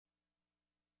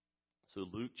So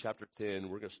Luke chapter 10,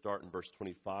 we're going to start in verse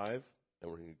 25,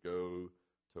 and we're going to go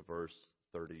to verse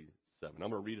 37. I'm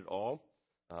going to read it all.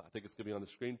 I think it's going to be on the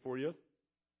screen for you.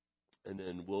 And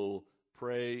then we'll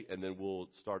pray, and then we'll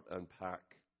start to unpack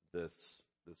this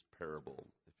parable,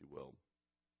 if you will.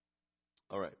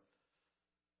 All right.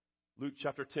 Luke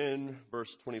chapter 10,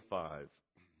 verse 25.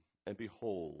 And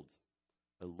behold,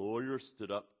 a lawyer stood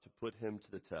up to put him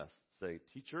to the test, saying,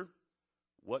 Teacher,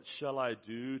 what shall I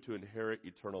do to inherit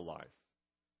eternal life?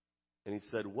 And he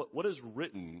said, What is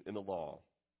written in the law?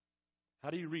 How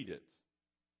do you read it?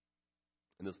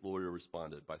 And this lawyer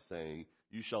responded by saying,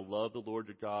 You shall love the Lord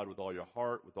your God with all your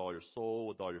heart, with all your soul,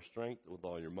 with all your strength, and with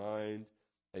all your mind,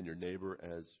 and your neighbor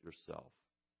as yourself.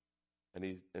 And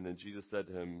then Jesus said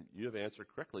to him, You have answered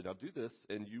correctly. Now do this,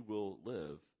 and you will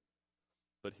live.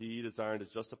 But he, desiring to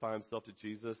justify himself to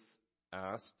Jesus,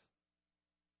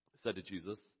 said to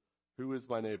Jesus, Who is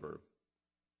my neighbor?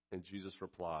 And Jesus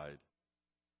replied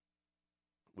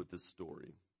with this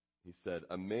story. He said,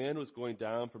 A man was going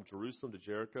down from Jerusalem to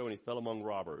Jericho, and he fell among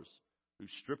robbers, who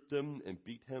stripped him and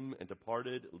beat him and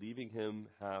departed, leaving him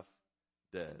half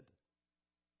dead.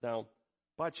 Now,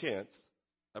 by chance,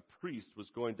 a priest was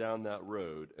going down that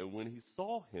road, and when he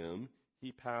saw him,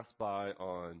 he passed by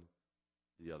on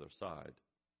the other side.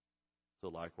 So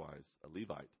likewise, a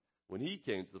Levite, when he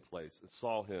came to the place and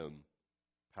saw him,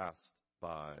 passed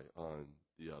by on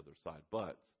the other side.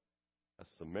 But a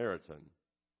Samaritan,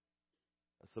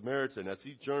 as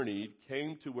he journeyed,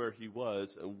 came to where he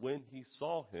was, and when he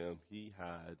saw him, he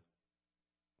had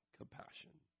compassion.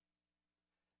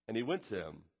 And he went to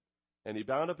him, and he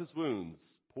bound up his wounds,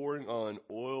 pouring on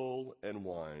oil and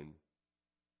wine.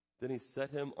 Then he set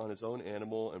him on his own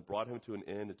animal and brought him to an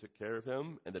inn and took care of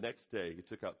him. And the next day he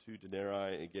took out 2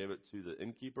 denarii and gave it to the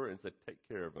innkeeper and said, Take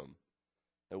care of him.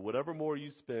 And whatever more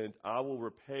you spend, I will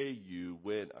repay you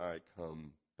when I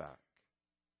come back.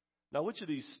 Now, which of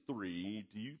these 3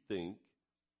 do you think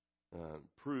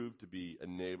proved to be a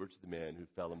neighbor to the man who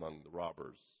fell among the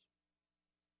robbers?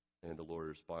 And the lawyer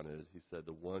responded, he said,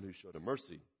 The one who showed him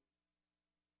mercy.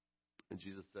 And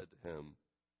Jesus said to him,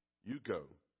 You go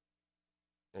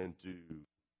and do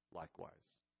likewise.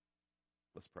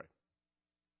 Let's pray.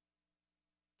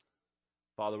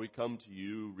 Father, we come to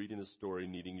you reading the story,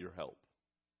 needing your help.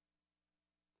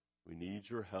 We need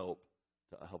your help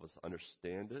to help us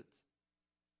understand it.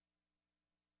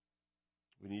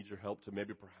 We need your help to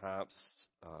maybe perhaps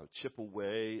chip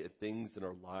away at things in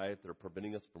our life that are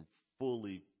preventing us from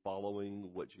fully following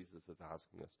what Jesus is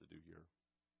asking us to do here.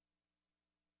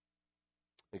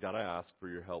 And God, I ask for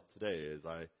your help today as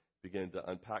I begin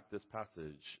to unpack this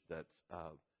passage, that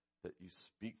you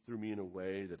speak through me in a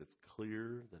way that is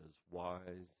clear, that is wise.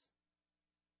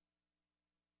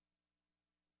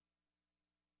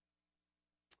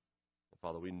 And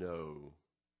Father, we know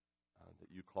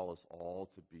that you call us all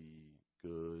to be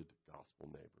good gospel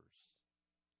neighbors.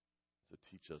 So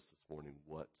teach us this morning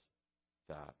what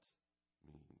that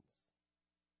means.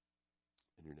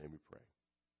 In your name we pray.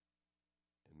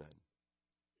 Amen.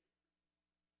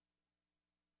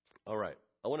 All right.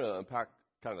 I want to unpack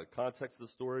kind of the context of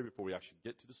the story before we actually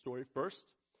get to the story first.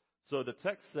 So the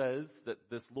text says that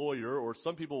this lawyer, or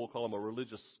some people will call him a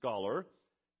religious scholar,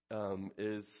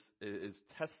 is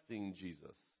testing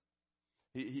Jesus.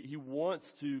 He wants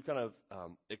to kind of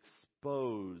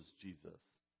expose Jesus.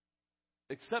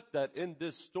 Except that in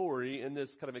this story, in this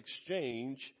kind of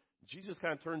exchange, Jesus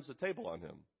kind of turns the table on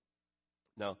him.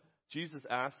 Now, Jesus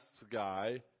asks the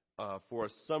guy for a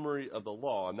summary of the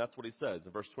law, and that's what he says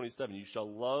in verse 27. You shall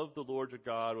love the Lord your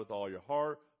God with all your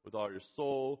heart, with all your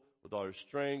soul, with all your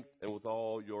strength, and with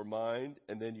all your mind,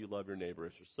 and then you love your neighbor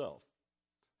as yourself.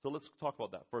 So let's talk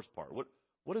about that first part. What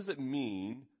does it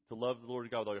mean to love the Lord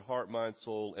your God with all your heart, mind,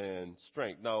 soul, and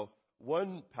strength? Now,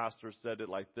 one pastor said it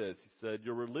like this. He said,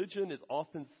 your religion is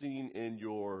often seen in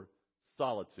your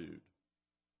solitude.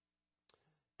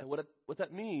 And what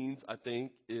that means, I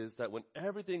think, is that when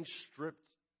everything is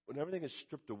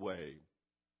stripped away,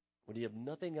 when you have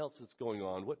nothing else that's going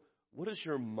on, what does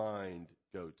your mind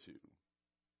go to?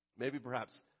 Maybe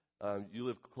perhaps you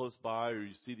live close by, or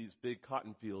you see these big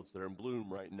cotton fields that are in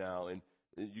bloom right now, and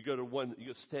you go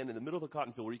stand in the middle of the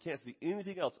cotton field where you can't see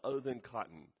anything else other than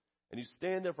cotton. And you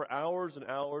stand there for hours and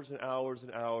hours and hours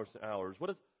and hours and hours.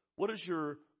 What does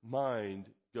your mind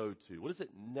go to? What does it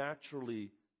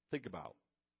naturally think about?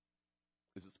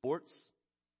 Is it sports?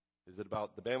 Is it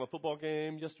about the Bama football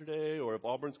game yesterday, or if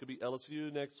Auburn's going to be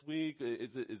LSU next week?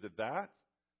 Is it that?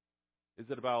 Is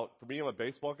it about, for me, I'm a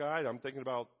baseball guy. I'm thinking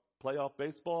about playoff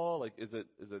baseball. Like, is it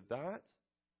that?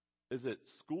 Is it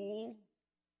school?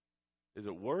 Is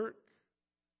it work?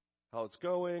 how it's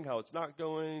going, how it's not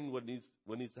going, what needs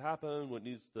to happen, what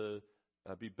needs to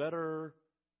be better.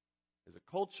 Is it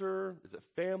culture? Is it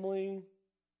family?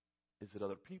 Is it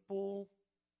other people?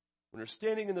 When you're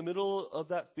standing in the middle of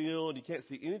that field and you can't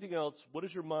see anything else, what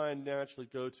does your mind naturally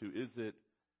go to? Is it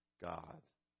God?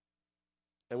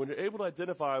 And when you're able to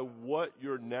identify what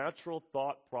your natural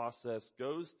thought process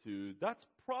goes to, that's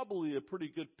probably a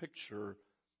pretty good picture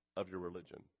of your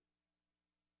religion.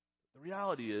 The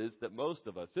reality is that most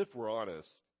of us, if we're honest,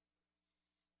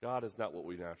 God is not what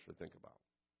we naturally think about.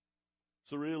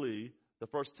 So really, the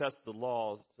first test of the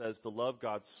law says to love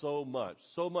God so much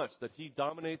that He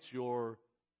dominates your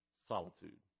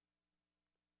solitude.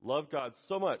 Love God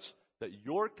so much that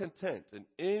you're content in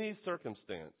any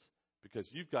circumstance because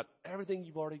you've got everything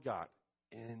you've already got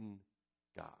in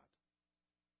God.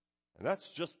 And that's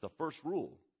just the first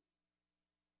rule.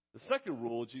 The second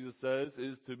rule, Jesus says,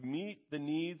 is to meet the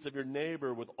needs of your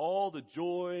neighbor with all the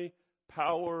joy,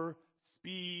 power,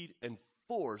 speed, and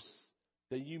force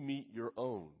that you meet your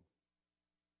own.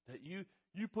 That you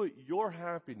put your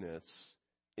happiness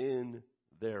in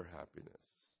their happiness.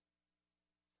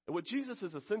 And what Jesus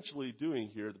is essentially doing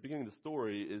here at the beginning of the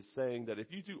story is saying that if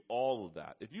you do all of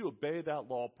that, if you obey that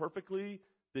law perfectly,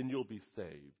 then you'll be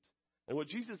saved. And what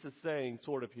Jesus is saying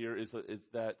sort of here is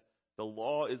that the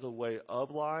law is a way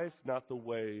of life, not the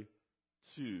way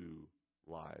to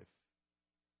life.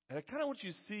 And I kind of want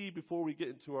you to see before we get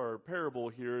into our parable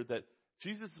here that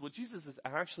what Jesus is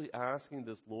actually asking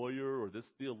this lawyer or this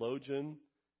theologian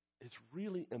is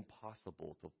really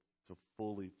impossible to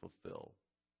fully fulfill.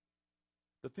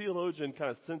 The theologian kind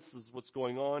of senses what's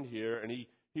going on here, and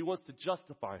he wants to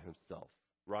justify himself,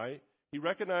 right? He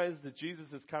recognizes that Jesus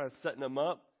is kind of setting him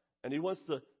up, and he wants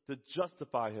to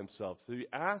justify himself. So he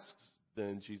asks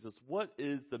then Jesus, what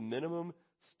is the minimum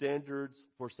standards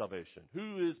for salvation?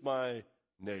 Who is my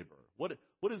neighbor?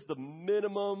 What is the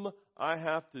minimum I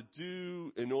have to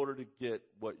do in order to get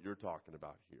what you're talking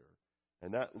about here?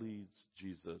 And that leads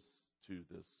Jesus to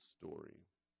this story.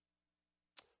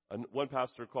 And one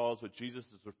pastor calls what Jesus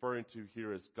is referring to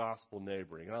here as gospel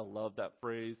neighboring. And I love that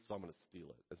phrase, so I'm going to steal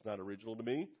it. It's not original to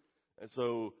me. And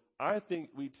so I think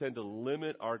we tend to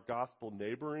limit our gospel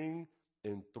neighboring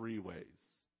in three ways.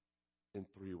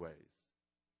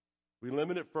 We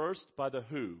limit it first by the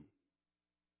who.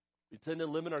 We tend to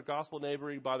limit our gospel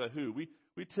neighboring by the who. We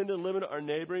tend to limit our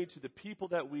neighboring to the people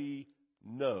that we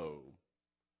know.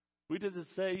 We tend to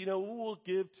say, we'll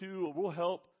give to or we'll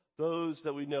help those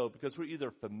that we know because we're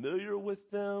either familiar with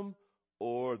them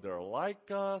or they're like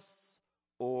us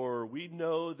or we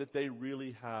know that they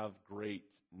really have great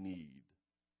need.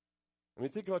 I mean,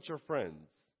 think about your friends.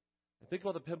 And think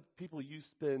about the people you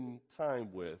spend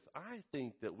time with. I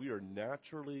think that we are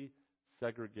naturally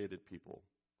segregated people.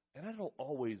 And I don't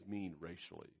always mean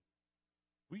racially.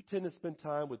 We tend to spend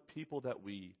time with people that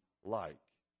we like,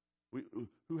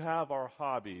 who have our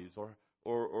hobbies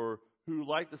or who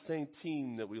like the same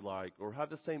team that we like or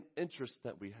have the same interests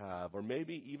that we have or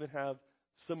maybe even have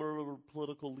similar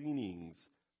political leanings.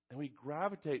 And we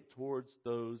gravitate towards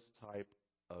those type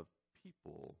of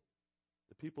people,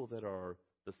 the people that are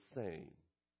the same.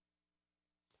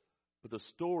 But the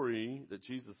story that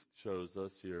Jesus shows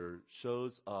us here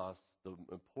shows us the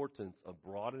importance of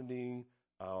broadening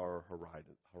our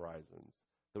horizons.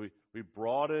 So we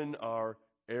broaden our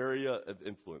area of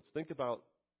influence. Think about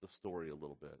the story a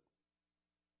little bit.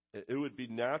 It would be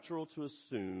natural to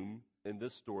assume in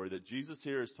this story that Jesus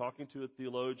here is talking to a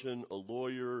theologian, a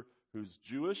lawyer who's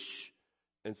Jewish.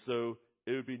 And so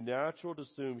it would be natural to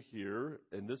assume here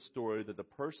in this story that the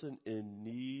person in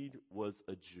need was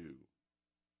a Jew.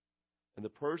 And the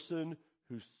person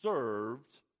who served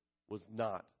was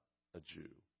not a Jew.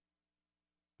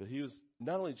 But he was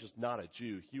not only just not a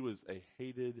Jew, he was a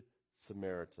hated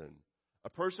Samaritan. A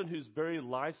person whose very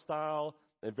lifestyle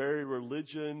and very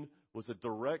religion was a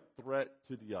direct threat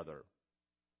to the other.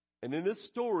 And in this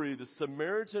story, the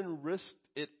Samaritan risked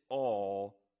it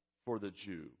all for the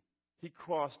Jew. He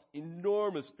crossed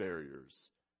enormous barriers.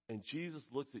 And Jesus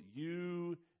looks at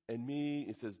you and me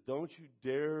and says, don't you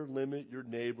dare limit your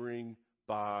neighboring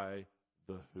by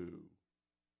the who.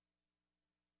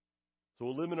 So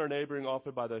we'll limit our neighboring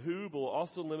often by the who, but we'll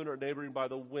also limit our neighboring by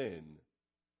the when.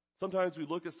 Sometimes we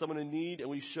look at someone in need and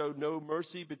we show no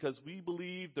mercy because we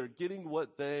believe they're getting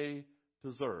what they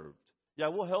deserved. Yeah,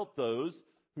 we'll help those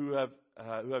who have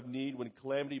need when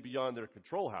calamity beyond their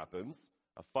control happens.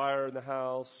 A fire in the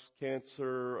house,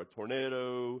 cancer, a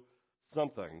tornado,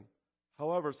 something.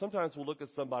 However, sometimes we'll look at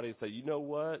somebody and say, you know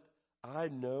what? I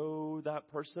know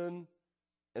that person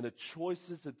and the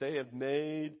choices that they have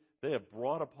made, they have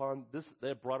brought upon this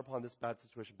bad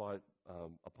situation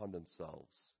upon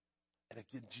themselves. And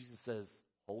again, Jesus says,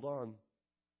 hold on,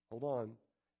 hold on.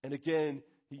 And again,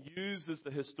 he uses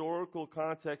the historical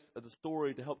context of the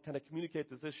story to help kind of communicate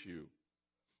this issue.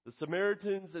 The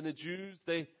Samaritans and the Jews,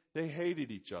 they hated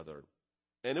each other.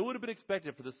 And it would have been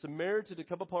expected for the Samaritan to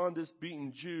come upon this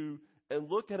beaten Jew and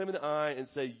look at him in the eye and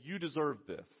say, you deserve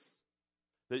this.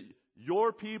 That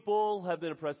your people have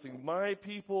been oppressing my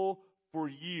people for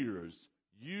years.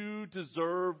 You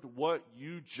deserved what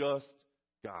you just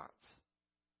got.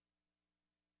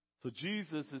 So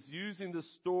Jesus is using this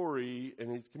story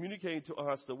and he's communicating to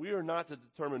us that we are not to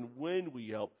determine when we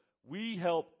help. We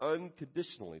help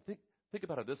unconditionally. Think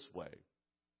about it this way.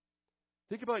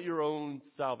 Think about your own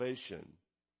salvation.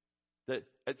 That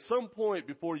at some point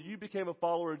before you became a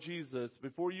follower of Jesus,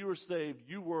 before you were saved,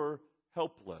 you were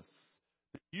helpless.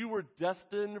 You were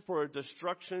destined for a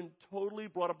destruction totally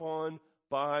brought upon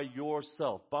by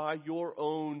yourself, by your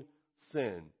own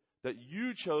sin. That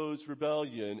you chose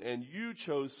rebellion and you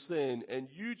chose sin and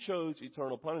you chose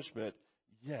eternal punishment.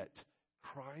 Yet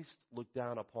Christ looked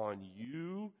down upon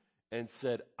you and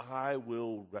said, I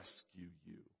will rescue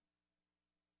you.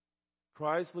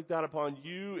 Christ looked down upon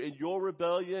you in your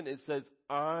rebellion and says,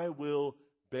 I will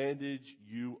bandage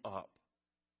you up.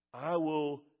 I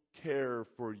will care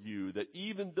for you. That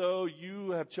even though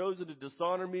you have chosen to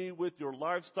dishonor me with your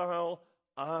lifestyle,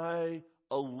 I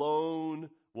alone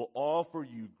will offer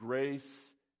you grace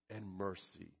and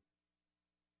mercy.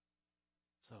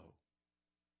 So,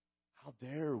 how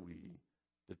dare we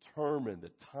determine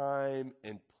the time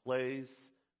and place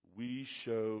we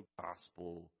show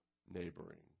gospel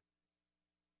neighboring?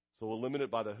 So we'll limit it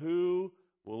by the who,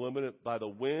 we'll limit it by the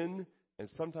when, and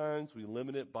sometimes we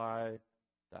limit it by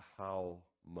the how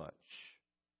much.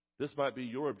 This might be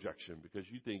your objection because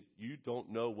you think you don't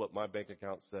know what my bank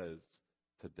account says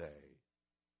today.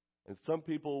 And some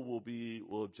people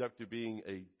will object to being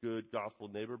a good gospel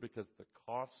neighbor because the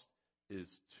cost is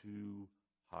too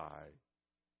high.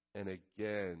 And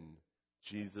again,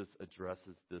 Jesus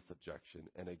addresses this objection.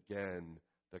 And again,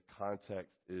 the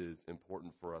context is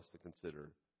important for us to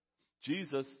consider.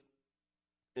 Jesus,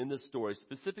 in this story,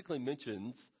 specifically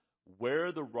mentions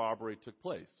where the robbery took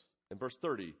place. In verse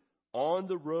 30, on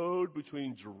the road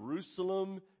between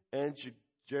Jerusalem and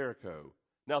Jericho.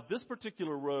 Now, this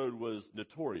particular road was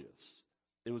notorious.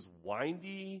 It was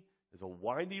windy. It's a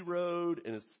windy road,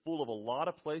 and it's full of a lot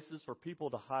of places for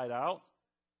people to hide out.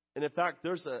 And in fact,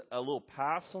 there's a little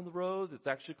pass on the road that's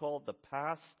actually called the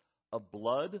Pass of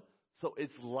Blood. So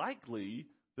it's likely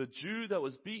the Jew that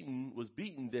was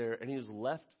beaten there, and he was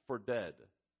left for dead.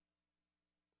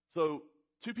 So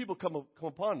two people come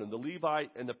upon him, the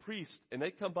Levite and the priest, and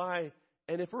they come by,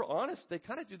 and if we're honest, they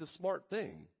kind of do the smart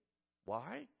thing.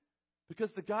 Why? Because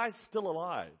the guy's still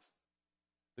alive.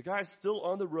 The guy's still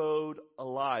on the road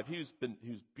alive. He was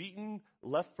beaten,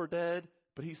 left for dead,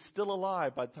 but he's still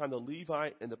alive by the time the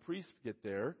Levite and the priest get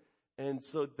there. And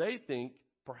so they think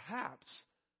perhaps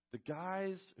the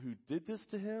guys who did this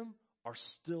to him are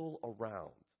still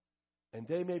around. And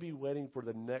they may be waiting for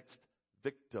the next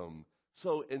victim.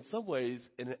 So in some ways,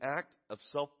 in an act of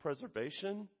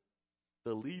self-preservation,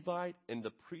 the Levite and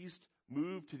the priest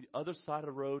move to the other side of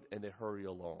the road and they hurry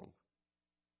along.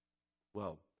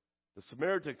 Well, the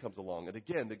Samaritan comes along, and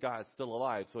again, the guy is still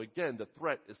alive. So again, the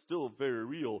threat is still very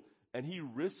real, and he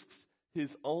risks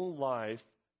his own life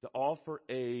to offer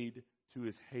aid to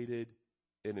his hated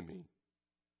enemy.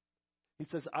 He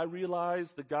says, I realize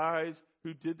the guys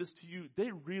who did this to you,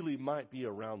 they really might be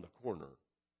around the corner,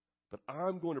 but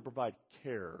I'm going to provide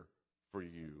care for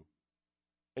you.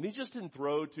 And he just didn't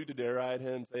throw 2 denarii at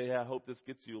him, say, hey, I hope this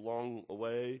gets you along the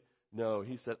way. No,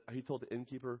 he told the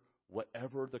innkeeper,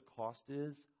 whatever the cost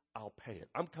is, I'll pay it.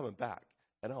 I'm coming back,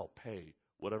 and I'll pay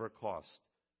whatever cost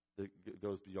that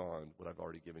goes beyond what I've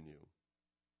already given you.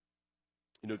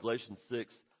 You know, Galatians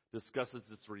 6 discusses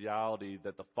this reality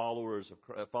that the followers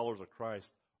of Christ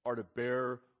are to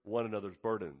bear one another's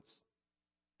burdens.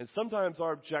 And sometimes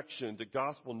our objection to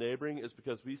gospel neighboring is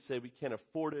because we say we can't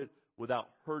afford it without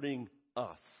hurting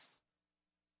us.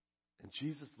 And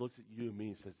Jesus looks at you and me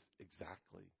and says,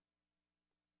 exactly.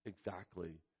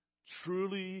 Exactly.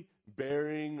 Truly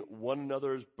bearing one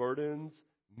another's burdens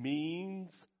means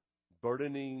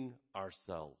burdening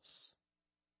ourselves.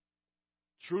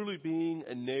 Truly being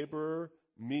a neighbor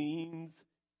means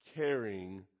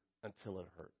caring until it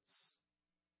hurts.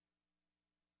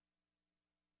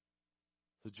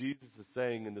 So Jesus is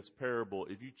saying in this parable,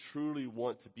 if you truly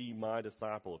want to be my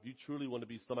disciple, if you truly want to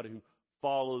be somebody who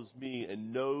follows me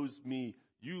and knows me,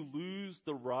 you lose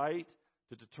the right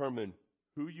to determine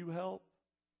who you help,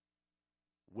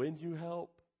 when you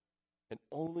help, and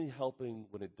only helping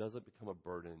when it doesn't become a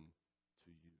burden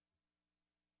to you.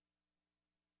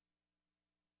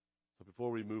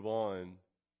 before we move on,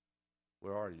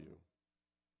 where are you?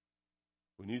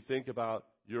 When you think about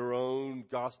your own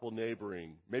gospel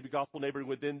neighboring, maybe gospel neighboring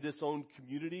within this own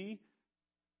community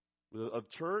of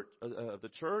the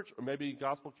church, or maybe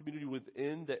gospel community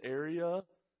within the area,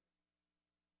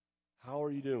 how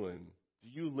are you doing? Do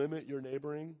you limit your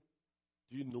neighboring?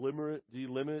 Do you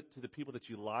limit to the people that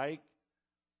you like?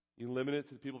 You limit it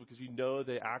to the people because you know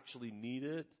they actually need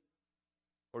it?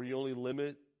 Or do you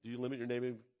limit your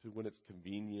neighboring to when it's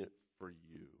convenient for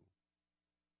you?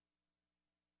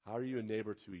 How are you a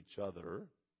neighbor to each other?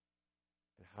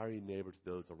 And how are you a neighbor to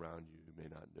those around you who may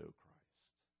not know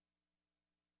Christ?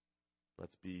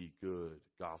 Let's be good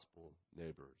gospel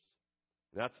neighbors.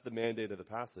 And that's the mandate of the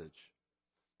passage.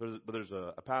 But there's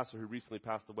a pastor who recently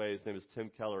passed away. His name is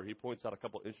Tim Keller. He points out a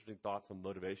couple interesting thoughts on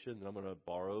motivation, and I'm going to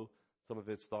borrow some of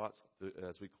his thoughts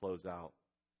as we close out.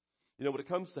 You know, when it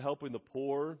comes to helping the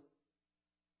poor,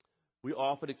 we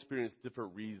often experience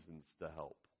different reasons to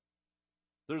help.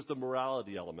 There's the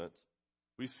morality element.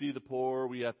 We see the poor,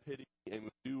 we have pity, and we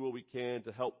do what we can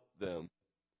to help them.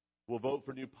 We'll vote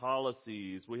for new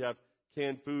policies. We have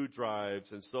canned food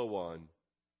drives and so on.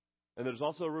 And there's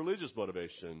also a religious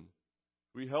motivation.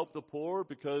 We help the poor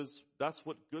because that's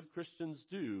what good Christians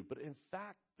do. But in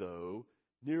fact, though,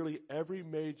 nearly every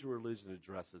major religion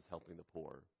addresses helping the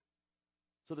poor.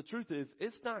 So the truth is,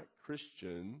 it's not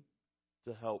Christian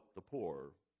to help the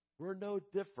poor. We're no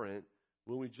different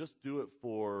when we just do it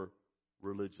for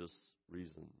religious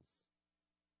reasons.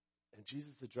 And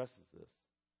Jesus addresses this.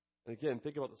 And again,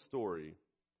 think about the story.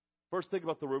 First, think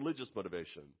about the religious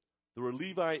motivation. The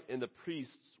Levite and the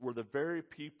priests were the very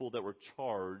people that were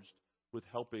charged with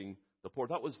helping the poor.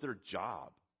 That was their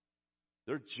job.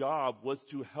 Their job was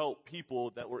to help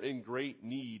people that were in great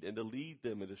need and to lead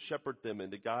them and to shepherd them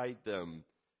and to guide them.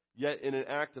 Yet in an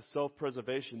act of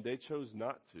self-preservation, they chose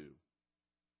not to.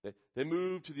 They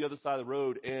moved to the other side of the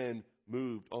road and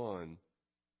moved on.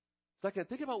 Second,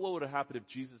 think about what would have happened if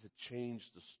Jesus had changed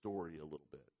the story a little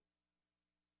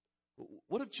bit.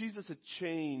 What if Jesus had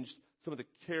changed some of the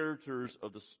characters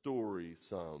of the story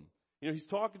some? You know, he's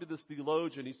talking to this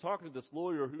theologian, he's talking to this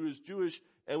lawyer who is Jewish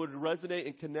and would resonate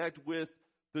and connect with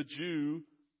the Jew.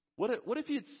 What if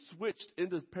he had switched in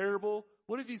this parable?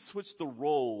 What if he switched the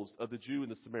roles of the Jew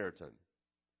and the Samaritan?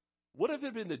 What if it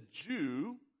had been the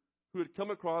Jew who had come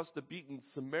across the beaten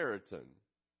Samaritan?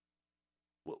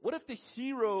 What if the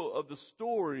hero of the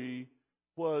story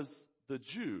was the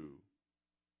Jew?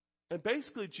 And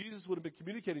basically, Jesus would have been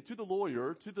communicating to the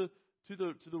lawyer, to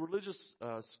the religious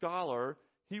scholar.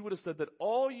 He would have said that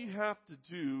all you have to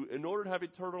do in order to have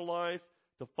eternal life,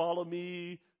 to follow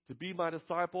me, to be my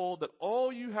disciple, that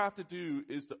all you have to do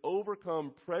is to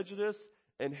overcome prejudice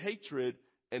and hatred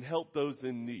and help those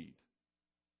in need.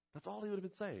 That's all he would have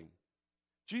been saying.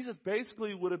 Jesus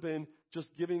basically would have been just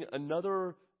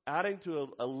adding to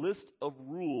a list of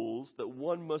rules that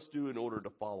one must do in order to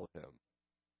follow him.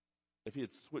 If he had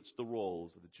switched the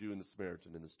roles of the Jew and the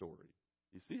Samaritan in the story.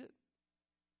 You see it?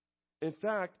 In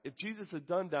fact, if Jesus had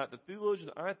done that, the theologian,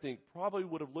 I think, probably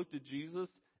would have looked at Jesus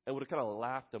and would have kind of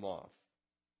laughed him off.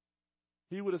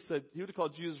 He would have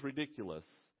called Jesus ridiculous.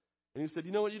 And he said,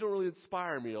 you know what, you don't really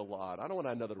inspire me a lot. I don't want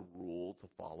another rule to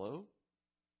follow.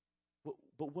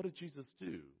 But what did Jesus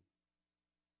do?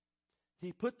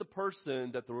 He put the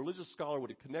person that the religious scholar would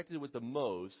have connected with the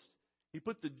most, he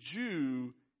put the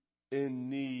Jew in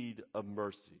need of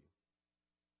mercy.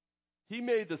 He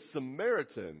made the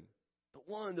Samaritan, the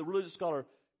one the religious scholar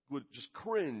would just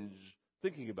cringe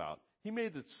thinking about. He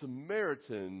made the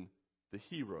Samaritan the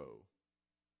hero.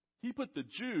 He put the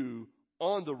Jew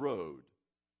on the road,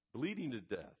 bleeding to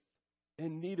death,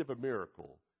 in need of a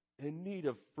miracle, in need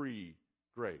of free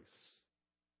grace.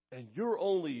 And your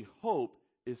only hope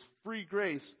is free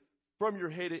grace from your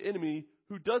hated enemy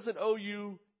who doesn't owe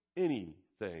you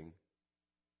anything.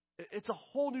 It's a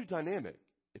whole new dynamic,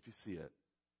 if you see it.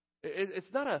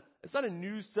 It's not a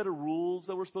new set of rules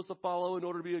that we're supposed to follow in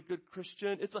order to be a good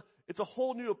Christian. It's a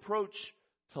whole new approach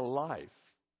to life.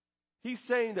 He's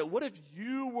saying that what if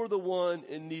you were the one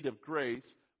in need of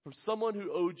grace from someone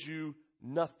who owed you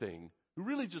nothing, who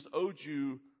really just owed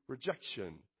you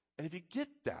rejection? And if you get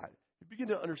that, you begin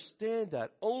to understand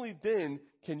that, only then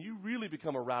can you really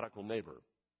become a radical neighbor,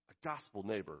 a gospel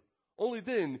neighbor. Only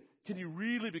then can you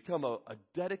really become a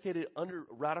dedicated,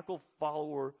 radical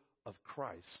follower of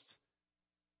Christ.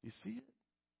 You see it?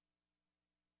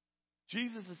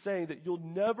 Jesus is saying that you'll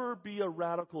never be a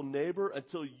radical neighbor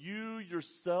until you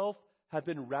yourself have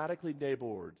been radically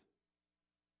neighbored.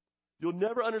 You'll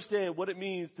never understand what it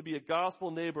means to be a gospel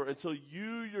neighbor until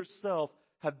you yourself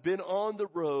have been on the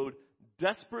road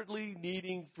desperately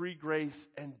needing free grace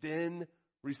and then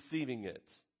receiving it.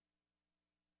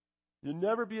 You'll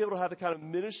never be able to have the kind of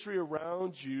ministry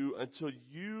around you until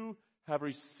you have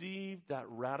received that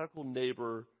radical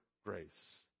neighbor grace.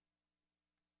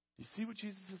 You see what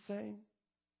Jesus is saying?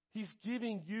 He's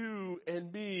giving you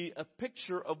and me a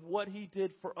picture of what he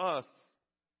did for us.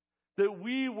 That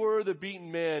we were the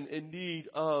beaten man in need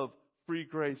of free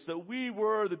grace. That we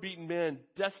were the beaten man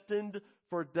destined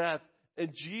for death.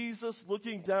 And Jesus,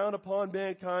 looking down upon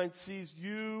mankind, sees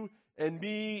you and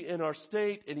me in our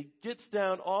state, and he gets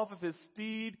down off of his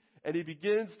steed and he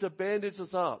begins to bandage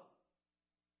us up.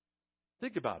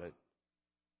 Think about it.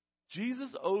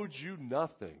 Jesus owed you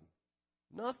nothing.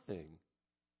 Nothing.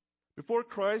 Before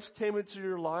Christ came into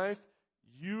your life,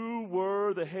 you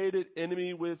were the hated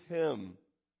enemy with him.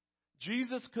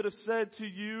 Jesus could have said to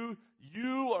you,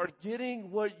 you are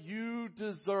getting what you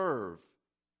deserve.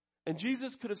 And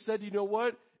Jesus could have said, you know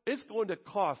what? It's going to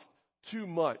cost too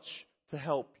much to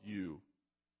help you.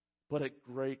 But at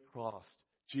great cost,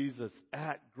 Jesus,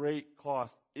 at great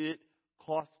cost, it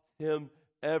cost him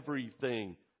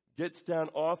everything. Gets down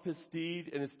off his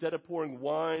steed, and instead of pouring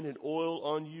wine and oil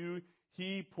on you,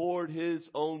 he poured his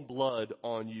own blood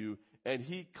on you. And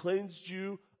he cleansed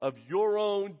you of your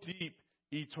own deep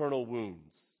eternal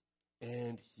wounds.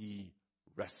 And he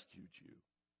rescued you.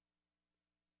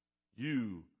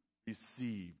 You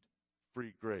received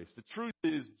free grace. The truth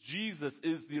is, Jesus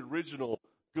is the original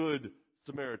Good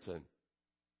Samaritan.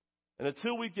 And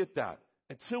until we get that,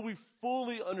 until we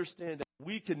fully understand that,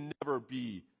 we can never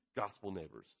be gospel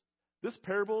neighbors. This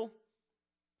parable,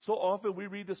 so often we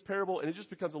read this parable and it just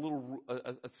becomes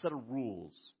a set of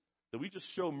rules. That we just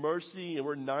show mercy and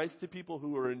we're nice to people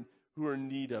who are in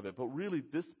need of it. But really,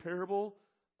 this parable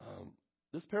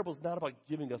is not about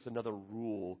giving us another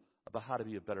rule about how to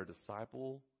be a better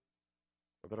disciple,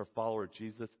 a better follower of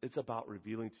Jesus. It's about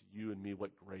revealing to you and me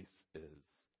what grace is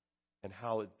and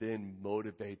how it then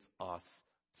motivates us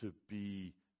to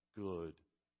be good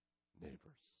neighbors.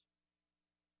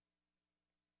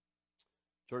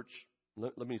 Church,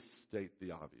 let me state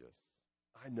the obvious.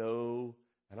 I know,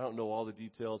 and I don't know all the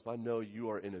details, but I know you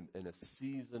are in a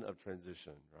season of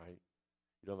transition, right?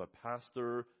 You don't have a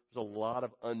pastor. There's a lot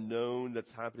of unknown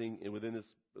that's happening within this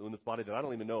body that I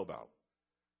don't even know about.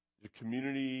 The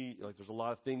community, there's a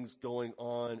lot of things going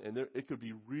on, and it could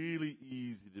be really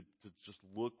easy to just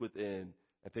look within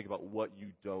and think about what you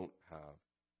don't have.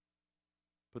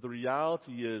 But the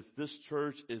reality is, this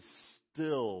church is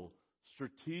still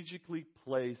strategically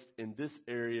placed in this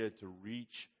area to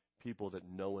reach people that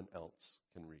no one else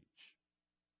can reach.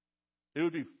 It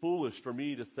would be foolish for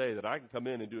me to say that I can come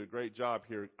in and do a great job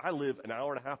here. I live an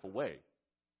hour and a half away.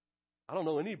 I don't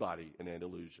know anybody in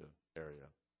Andalusia area.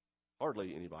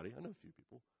 Hardly anybody. I know a few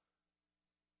people.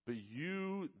 But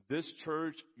you, this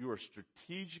church, you are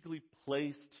strategically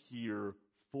placed here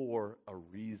for a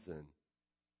reason.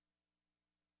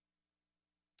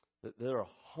 There are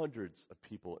hundreds of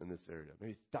people in this area,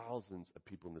 maybe thousands of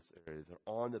people in this area that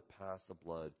are on the path of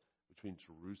blood between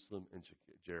Jerusalem and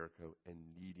Jericho and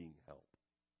needing help.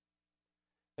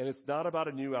 And it's not about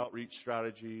a new outreach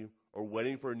strategy or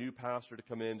waiting for a new pastor to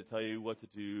come in to tell you what to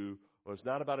do, or it's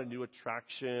not about a new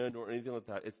attraction or anything like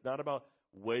that. It's not about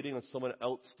waiting on someone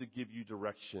else to give you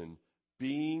direction.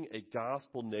 Being a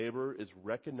gospel neighbor is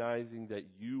recognizing that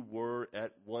you were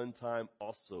at one time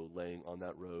also laying on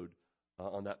that road,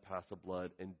 on that path of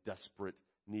blood in desperate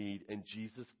need. And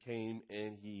Jesus came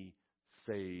and he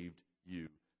saved you.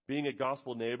 Being a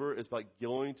gospel neighbor is about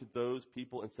going to those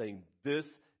people and saying, this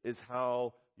is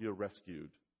how you're rescued.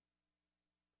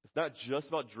 It's not just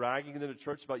about dragging them to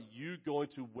church, it's about you going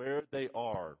to where they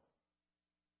are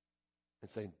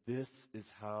and saying, this is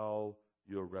how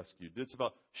you're rescued. It's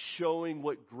about showing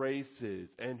what grace is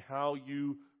and how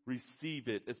you receive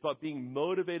it. It's about being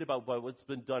motivated by what's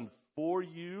been done for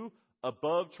you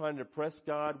above trying to impress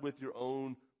God with your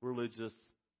own religious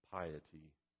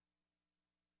piety.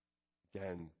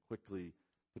 Again, quickly,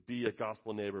 to be a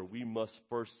gospel neighbor, we must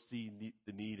first see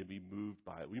the need and be moved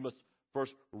by it. We must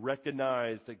first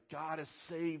recognize that God has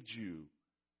saved you.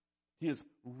 He has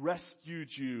rescued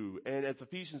you. And as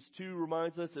Ephesians 2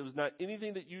 reminds us, it was not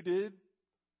anything that you did,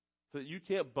 so that you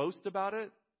can't boast about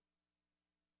it.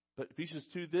 But Ephesians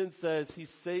 2 then says he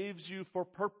saves you for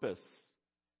purpose.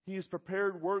 He has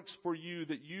prepared works for you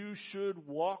that you should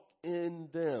walk in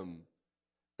them.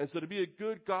 And so to be a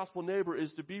good gospel neighbor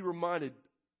is to be reminded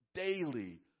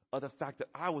daily of the fact that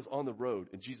I was on the road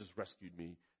and Jesus rescued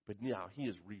me. But now he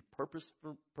has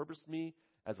repurposed me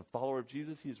as a follower of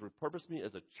Jesus. He has repurposed me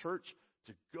as a church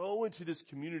to go into this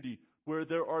community where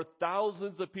there are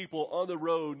thousands of people on the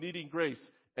road needing grace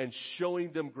and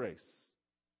showing them grace.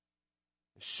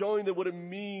 Showing them what it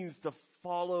means to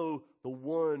follow the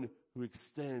one who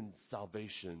extends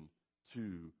salvation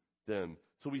to them.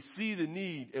 So we see the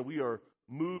need and we are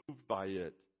moved by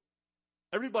it.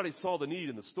 Everybody saw the need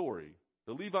in the story.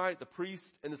 The Levite, the priest,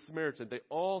 and the Samaritan, they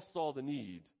all saw the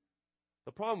need.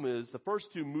 The problem is the first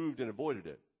two moved and avoided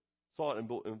it. Saw it and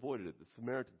avoided it. The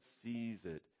Samaritan sees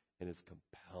it and is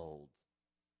compelled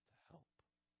to help.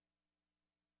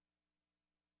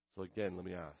 So again, let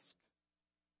me ask,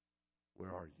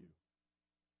 where are you?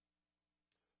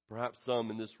 Perhaps some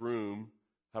in this room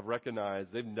have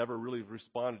recognized they've never really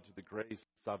responded to the grace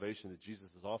and salvation that Jesus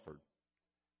has offered.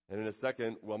 And in a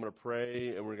second, I'm going to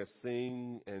pray and we're going to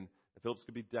sing, and Phillips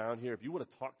could be down here. If you want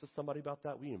to talk to somebody about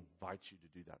that, we invite you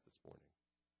to do that this morning.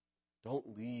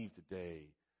 Don't leave today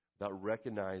without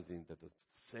recognizing that the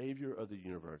Savior of the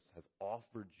universe has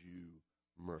offered you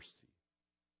mercy.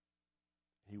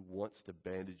 He wants to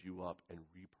bandage you up and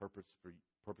repurpose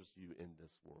you in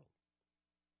this world.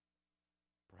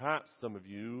 Perhaps some of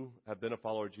you have been a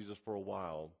follower of Jesus for a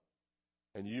while,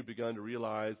 and you've begun to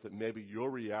realize that maybe your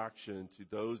reaction to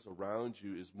those around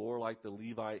you is more like the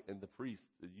Levite and the priest.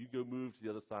 That you go move to the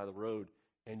other side of the road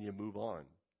and you move on.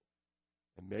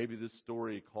 And maybe this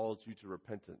story calls you to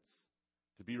repentance,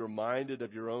 to be reminded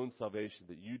of your own salvation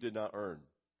that you did not earn.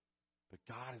 But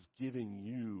God is giving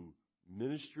you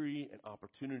ministry and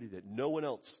opportunity that no one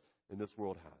else in this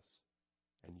world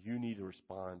has. And you need to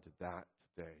respond to that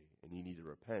today. And you need to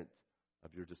repent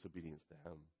of your disobedience to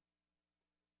Him.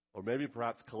 Or maybe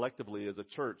perhaps collectively as a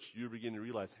church, you begin to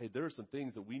realize, hey, there are some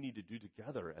things that we need to do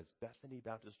together as Bethany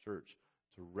Baptist Church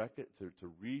to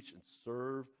reach and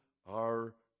serve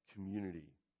our community.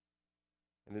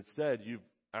 And instead, you've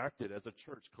acted as a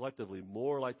church collectively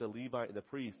more like the Levite and the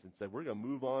priest and said, we're going to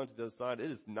move on to the other side.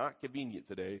 It is not convenient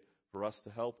today for us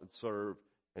to help and serve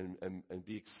and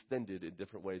be extended in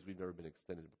different ways we've never been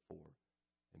extended before.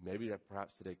 And maybe that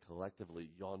perhaps today collectively,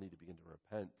 y'all need to begin to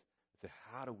repent and say,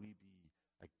 how do we be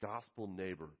a gospel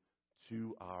neighbor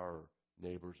to our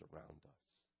neighbors around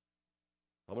us?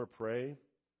 I'm going to pray.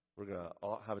 We're going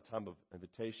to have a time of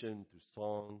invitation through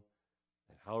song.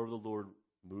 And however the Lord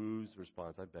moves,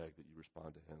 responds, I beg that you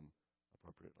respond to Him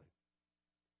appropriately.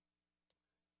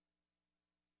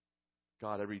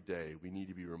 God, every day we need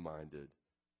to be reminded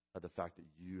of the fact that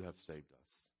you have saved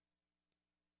us.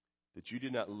 That you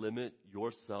did not limit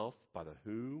yourself by the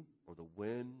who or the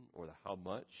when or the how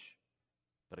much,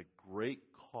 but at great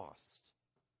cost,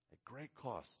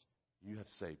 you have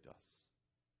saved us.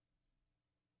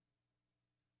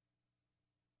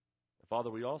 Father,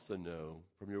 we also know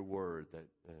from your word that,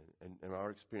 and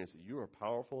our experience, that you are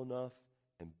powerful enough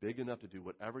and big enough to do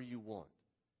whatever you want.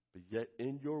 But yet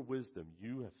in your wisdom,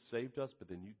 you have saved us, but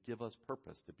then you give us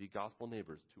purpose to be gospel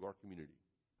neighbors to our community.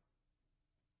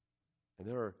 And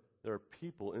there are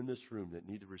people in this room that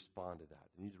need to respond to that.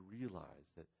 They need to realize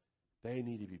that they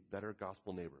need to be better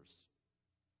gospel neighbors.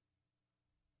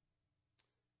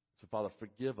 So, Father,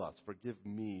 forgive us. Forgive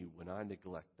me when I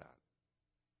neglect that.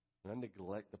 When I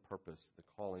neglect the purpose, the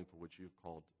calling for which you have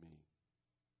called me.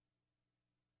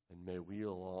 And may we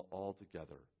all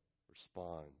together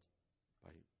respond by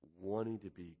wanting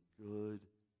to be good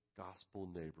gospel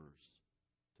neighbors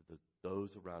to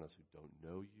those around us who don't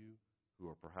know you, who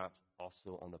are perhaps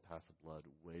also on the path of blood,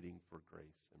 waiting for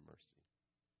grace and mercy.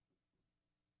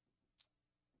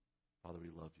 Father, we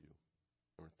love you.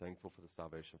 And we're thankful for the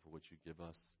salvation for which you give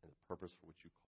us and the purpose for which you call.